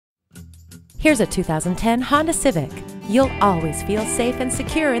Here's a 2010 Honda Civic. You'll always feel safe and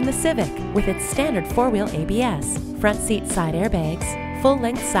secure in the Civic with its standard four-wheel ABS, front seat side airbags,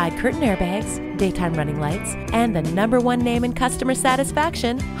 full-length side curtain airbags, daytime running lights, and the #1 name in customer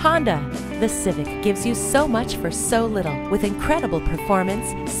satisfaction, Honda. The Civic gives you so much for so little with incredible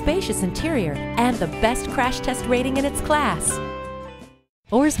performance, spacious interior, and the best crash test rating in its class.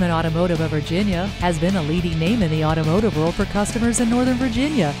 Ourisman Automotive of Virginia has been a leading name in the automotive world for customers in Northern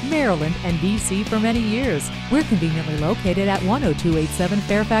Virginia, Maryland, and D.C. for many years. We're conveniently located at 10287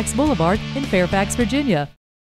 Fairfax Boulevard in Fairfax, Virginia.